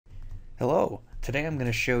Hello, today I'm going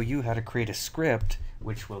to show you how to create a script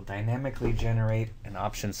which will dynamically generate an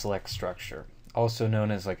option select structure, also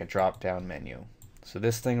known as like a drop-down menu. So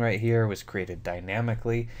this thing right here was created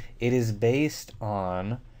dynamically. It is based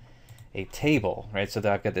on a table, right? So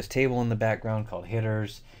I've got this table in the background called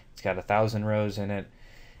headers. It's got 1,000 rows in it.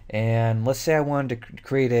 And let's say I wanted to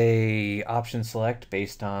create a option select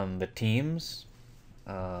based on the teams.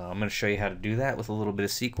 I'm going to show you how to do that with a little bit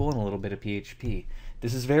of SQL and a little bit of PHP.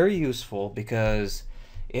 This is very useful because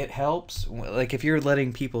it helps, like if you're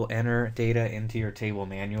letting people enter data into your table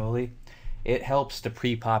manually, it helps to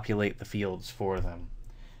pre-populate the fields for them.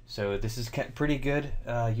 So this is pretty good,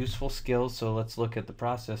 useful skills. So let's look at the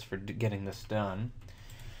process for getting this done.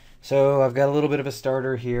 So I've got a little bit of a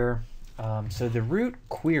starter here. So the root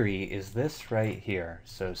query is this right here.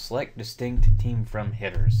 So select distinct team from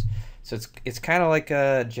headers. So it's kind of like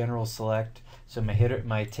a general select. So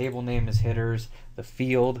my table name is headers. The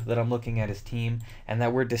field that I'm looking at is team, and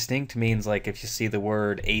that word distinct means like if you see the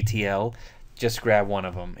word ATL, just grab one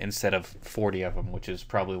of them instead of 40 of them, which is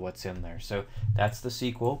probably what's in there. So that's the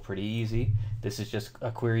SQL, pretty easy. This is just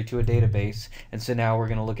a query to a database, and so now we're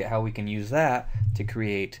going to look at how we can use that to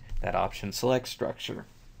create that option select structure.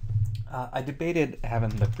 I debated having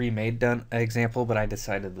the pre-made done example, but I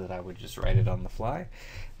decided that I would just write it on the fly.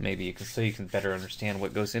 Maybe so you can better understand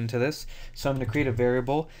what goes into this. So I'm going to create a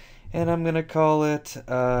variable, and I'm going to call it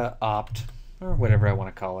opt, or whatever I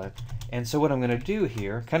want to call it. And so what I'm going to do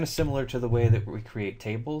here, kind of similar to the way that we create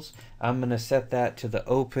tables, I'm going to set that to the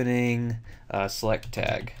opening select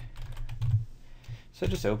tag. So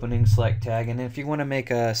just opening select tag, and if you want to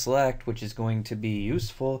make a select, which is going to be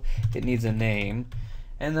useful, it needs a name.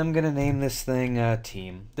 And I'm going to name this thing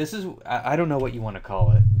team. This is, I don't know what you want to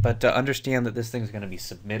call it, but understand that this thing's going to be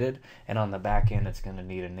submitted, and on the back end it's going to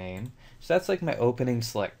need a name. So that's like my opening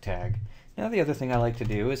select tag. Now the other thing I like to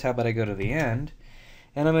do is, how about I go to the end,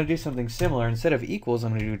 and I'm going to do something similar. Instead of equals,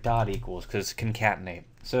 I'm going to do dot equals, because it's concatenate.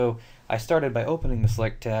 So I started by opening the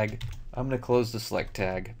select tag. I'm going to close the select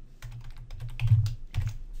tag.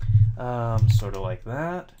 Sort of like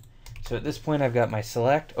that. So at this point I've got my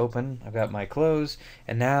select open, I've got my close,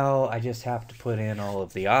 and now I just have to put in all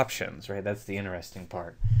of the options, right? That's the interesting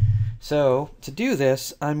part. So to do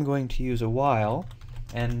this, I'm going to use a while,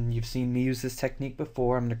 and you've seen me use this technique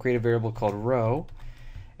before. I'm going to create a variable called row,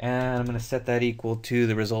 and I'm going to set that equal to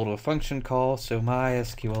the result of a function call. So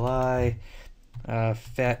MySQL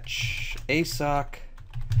fetch ASOC,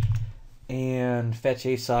 and fetch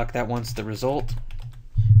ASOC, that wants the result.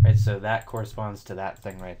 Right, so that corresponds to that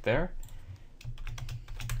thing right there.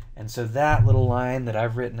 And so that little line that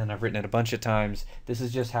I've written, and I've written it a bunch of times, this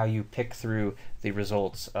is just how you pick through the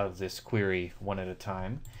results of this query one at a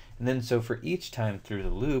time. And then so for each time through the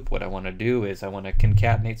loop, what I want to do is I want to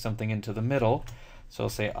concatenate something into the middle. So I'll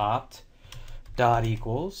say opt dot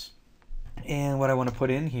equals, and what I want to put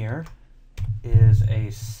in here is a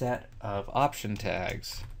set of option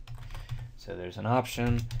tags. So there's an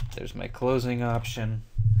option, there's my closing option,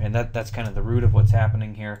 and that's kind of the root of what's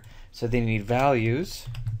happening here. So they need values.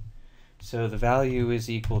 So the value is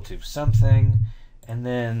equal to something, and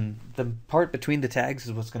then the part between the tags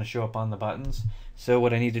is what's going to show up on the buttons. So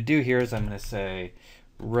what I need to do here is I'm going to say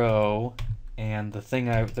row, and the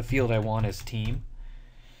field I want is team.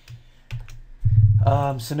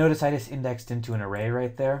 So notice I just indexed into an array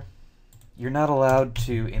right there. You're not allowed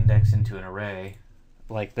to index into an array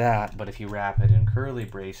like that, but if you wrap it in curly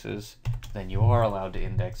braces, then you are allowed to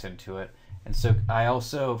index into it. And so I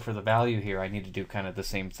also, for the value here, I need to do kind of the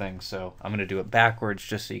same thing. So I'm going to do it backwards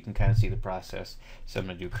just so you can kind of see the process. So I'm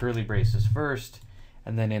going to do curly braces first,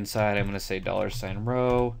 and then inside I'm going to say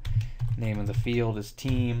 $row, name of the field is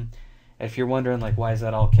team. And if you're wondering like why is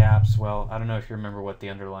that all caps, well, I don't know if you remember what the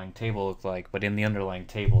underlying table looked like, but in the underlying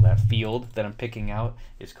table, that field that I'm picking out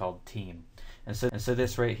is called team. And so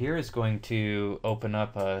this right here is going to open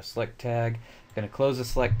up a select tag, going to close a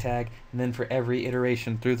select tag, and then for every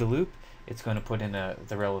iteration through the loop, it's going to put in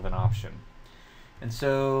the relevant option. And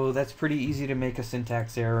so that's pretty easy to make a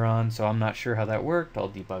syntax error on, so I'm not sure how that worked. I'll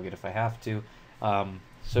debug it if I have to.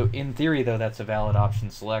 So in theory, though, that's a valid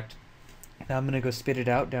option select. Now I'm going to go spit it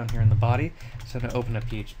out down here in the body. So I'm going to open a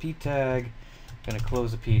PHP tag, I'm going to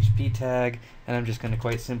close a PHP tag, and I'm just going to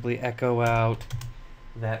quite simply echo out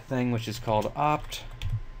that thing which is called opt.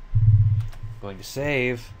 I'm going to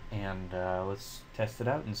save, and let's test it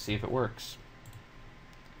out and see if it works.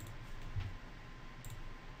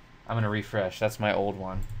 I'm going to refresh. That's my old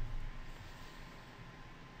one.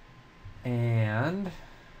 And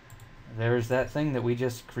there's that thing that we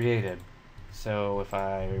just created. So if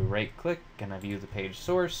I right click and I view the page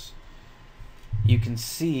source, you can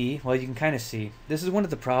see, well, you can kind of see, this is one of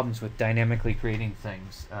the problems with dynamically creating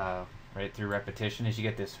things, right, through repetition, is you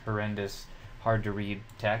get this horrendous, hard to read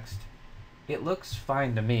text. It looks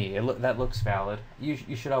fine to me. That looks valid.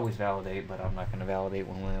 You should always validate, but I'm not going to validate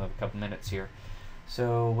when we only have a couple minutes here.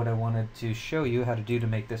 So what I wanted to show you how to do to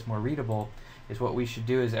make this more readable is what we should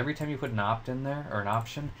do is every time you put an opt in there, or an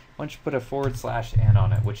option, why don't you put a /n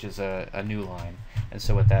on it, which is a new line. And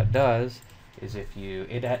so what that does is if you,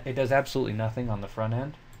 it does absolutely nothing on the front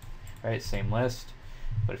end, right? Same list,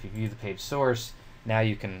 but if you view the page source, now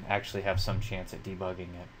you can actually have some chance at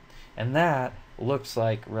debugging it. And that looks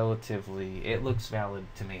like it looks valid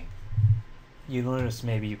to me. You notice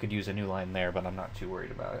maybe you could use a new line there, but I'm not too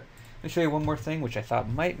worried about it. Let me show you one more thing, which I thought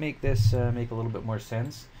might make this make a little bit more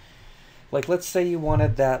sense. Like, let's say you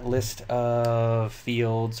wanted that list of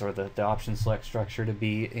fields or the option select structure to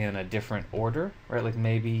be in a different order, right? Like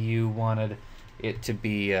maybe you wanted it to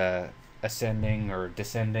be ascending or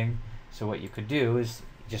descending. So what you could do is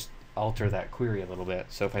just alter that query a little bit.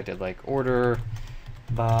 So if I did like order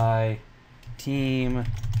by team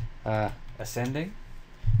ascending,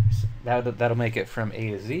 that'll make it from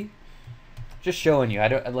A to Z. Just showing you. I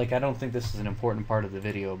don't think this is an important part of the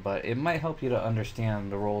video, but it might help you to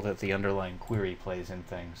understand the role that the underlying query plays in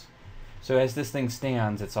things. So as this thing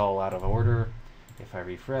stands, it's all out of order. If I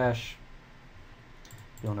refresh,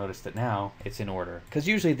 you'll notice that now it's in order, because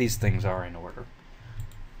usually these things are in order.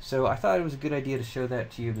 So I thought it was a good idea to show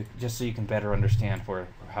that to you, just so you can better understand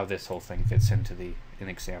how this whole thing fits into an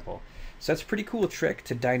example. So that's a pretty cool trick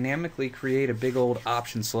to dynamically create a big old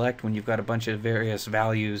option select when you've got a bunch of various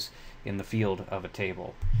values in the field of a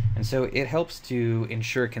table. And so it helps to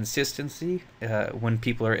ensure consistency when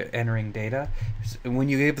people are entering data. When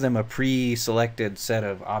you give them a pre-selected set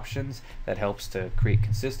of options, that helps to create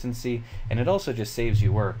consistency, and it also just saves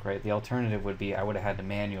you work, right? The alternative would be I would have had to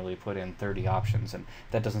manually put in 30 options, and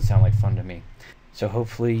that doesn't sound like fun to me. So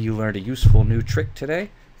hopefully you learned a useful new trick today.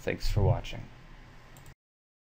 Thanks for watching.